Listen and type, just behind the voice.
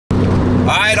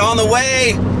right, on the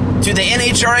way to the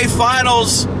NHRA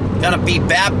Finals. Gonna be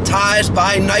baptized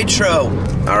by Nitro.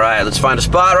 All right, let's find a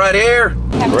spot right here.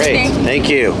 Great, thank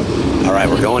you. All right,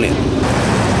 we're going in.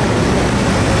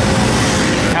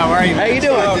 How are you? How you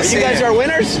doing? You guys are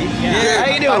winners? Yeah.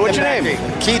 How you doing? What's your name?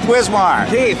 Keith Wismar.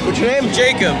 Keith, what's your name?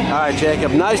 Jacob. All right,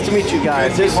 Jacob. Nice to meet you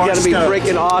guys. This is gonna be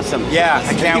freaking awesome. Yeah,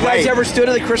 I can't wait. You guys ever stood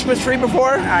at the Christmas tree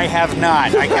before? I have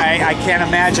not. I can't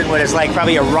imagine what it's like.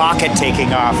 Probably a rocket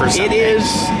taking off or something. It is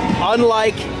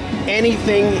unlike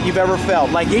anything you've ever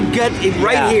felt. Like you get it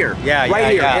right here. Yeah,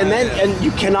 right here. Yeah. And you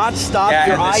cannot stop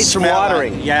your eyes from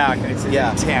watering. It's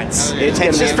intense. It's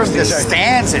just from the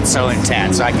stands. It's so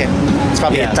intense. It's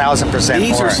probably 1,000%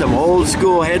 These more. are some old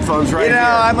school headphones right here.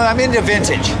 I'm into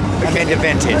vintage. I'm into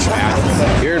vintage,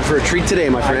 man. You're in for a treat today,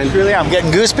 my friend. Really, I'm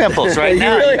getting goose pimples right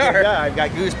now. You really are. Yeah, I've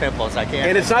got goose pimples. I can't.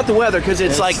 And it's not the weather because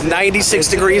it's like 96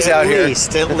 degrees out here.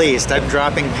 At least. I'm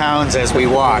dropping pounds as we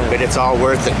walk, but it's all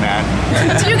worth it, man.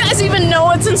 Do you guys even know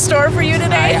what's in store for you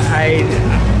today?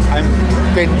 I'm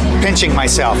pinching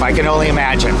myself. I can only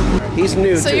imagine. He's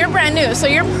new. So you're brand new. So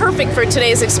you're perfect for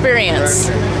today's experience.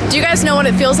 Do you guys know what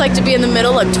it feels like to be in the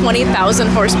middle of 20,000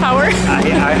 horsepower?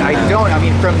 I don't. I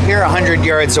mean, from here 100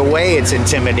 yards away, it's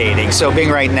intimidating. So being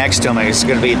right next to him is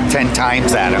going to be 10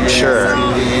 times that, I'm sure.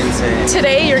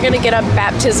 Today, you're going to get a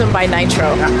baptism by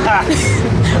Nitro.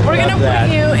 We're going to put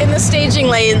you in the staging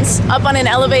lanes, up on an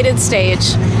elevated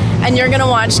stage, and you're going to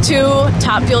watch two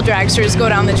top fuel dragsters go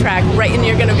down the track, and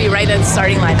you're going to be right at the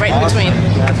starting line, right in between.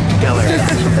 That's killer.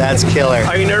 That's killer.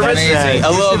 Are you nervous? A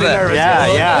little bit.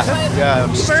 Yeah.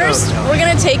 First, we're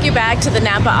going to take you back to the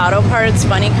Napa Auto Parts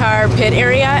Funny Car pit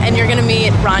area, and you're going to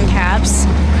meet Ron Capps.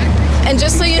 And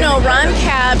just so you know, Ron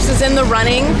Capps is in the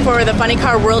running for the Funny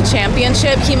Car World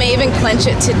Championship. He may even clinch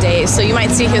it today, so you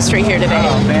might see history here today.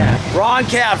 Oh, man. Ron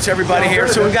Capps, everybody here.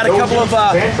 So we've got a couple of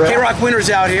K-Rock winners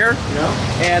out here.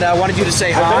 And I wanted you to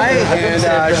say hi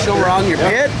and show Ron your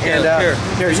pit. And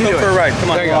here, you go for a ride. Come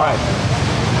on. There you go.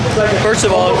 First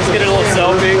of all, let's get a little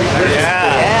selfie.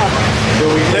 Yeah.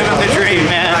 Living the dream,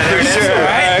 man. For sure. All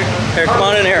right. Here, come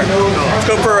on in here. Let's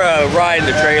go for a ride in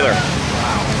the trailer.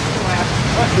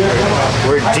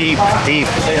 We're deep.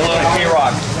 Say hello to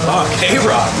K-Rock. Oh,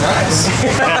 K-Rock. Nice.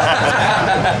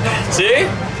 See?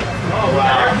 Oh,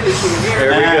 wow.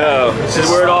 There we go. This is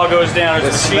where it all goes down.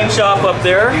 There's a machine shop up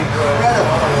there.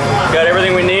 Got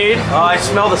everything we need. Oh, I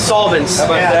smell the solvents. How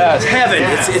about that? It's heaven.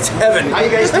 It's heaven. How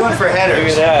you guys doing for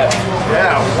headers? Look at that.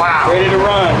 Yeah, wow. Ready to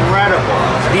run.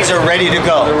 Incredible. These are ready to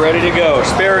go. They're ready to go.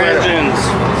 Spare engines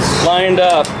lined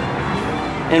up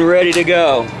and ready to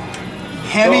go.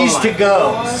 Hemis to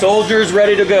go. Soldiers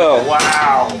ready to go.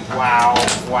 Wow.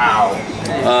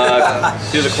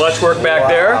 Do the clutch work back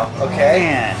there. Okay.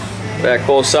 Man. Back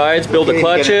both sides. Build the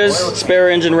clutches. Spare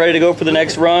engine ready to go for the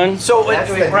next run. So,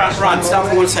 Ron, stop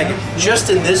for 1 second. Just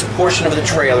in this portion of the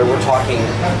trailer, we're talking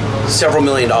several $1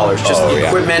 million. Just the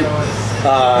equipment,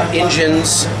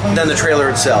 engines, then the trailer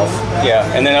itself.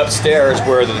 Yeah, and then upstairs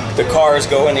where the cars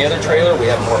go in the other trailer, we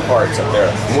have more parts up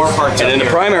there. More parts. And then the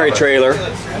primary trailer.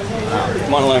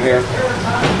 Come on along here.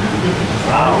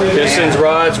 Pistons,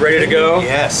 rods, ready to go.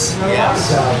 Yes.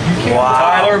 Wow.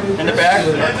 Tyler in the back,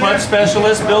 our clutch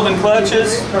specialist, building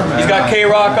clutches. He's got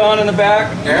K-Rock on in the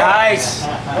back. Nice.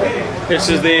 This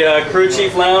is the crew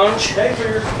chief lounge.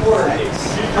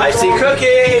 I see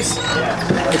cookies.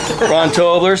 Ron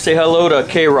Tobler, say hello to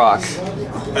K-Rock.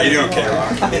 How you doing,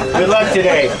 K-Rock? Good luck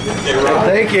today.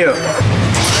 Thank you.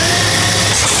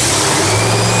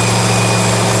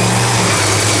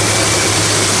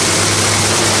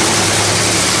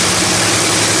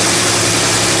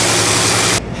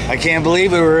 I can't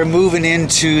believe it. We're moving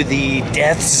into the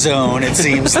death zone, it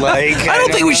seems like. I don't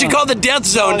think we should call it the death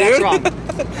zone, that's dude. wrong.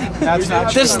 That's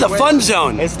not true. This is the fun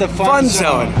zone. It's the fun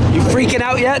zone. You freaking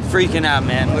out yet? Freaking out,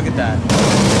 man. Look at that.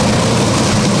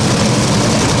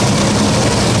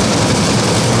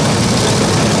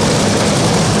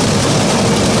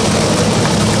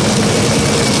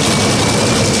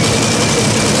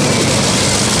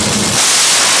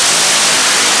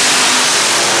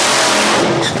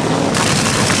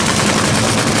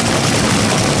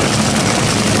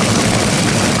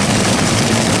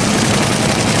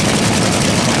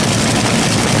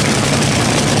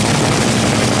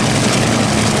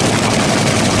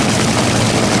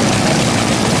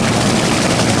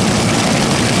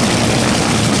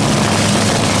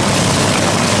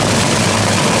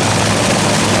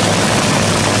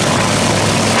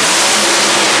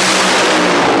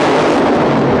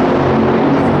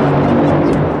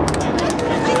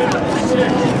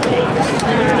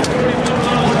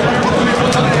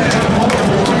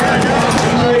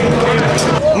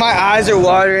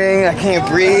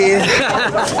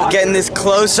 breathe. Getting this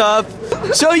close up.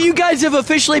 So you guys have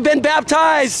officially been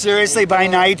baptized. Seriously, by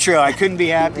Nitro. I couldn't be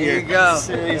happier. There you go.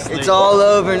 Seriously. It's all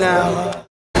over now.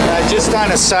 Just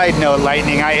on a side note,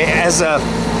 Lightning, as a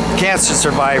cancer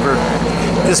survivor,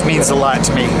 this means a lot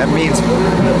to me. It means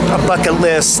a bucket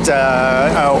list,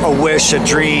 a wish, a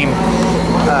dream,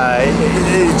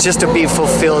 just to be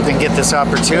fulfilled and get this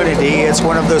opportunity. It's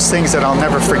one of those things that I'll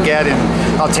never forget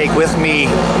and I'll take with me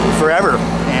forever.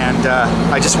 And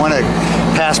I just want to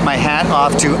pass my hat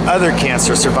off to other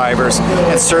cancer survivors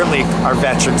and certainly our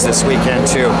veterans this weekend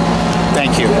too.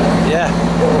 Thank you. Yeah.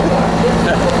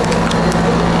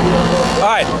 All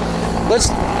right, let's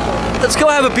go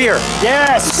have a beer.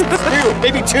 Yes,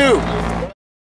 maybe two.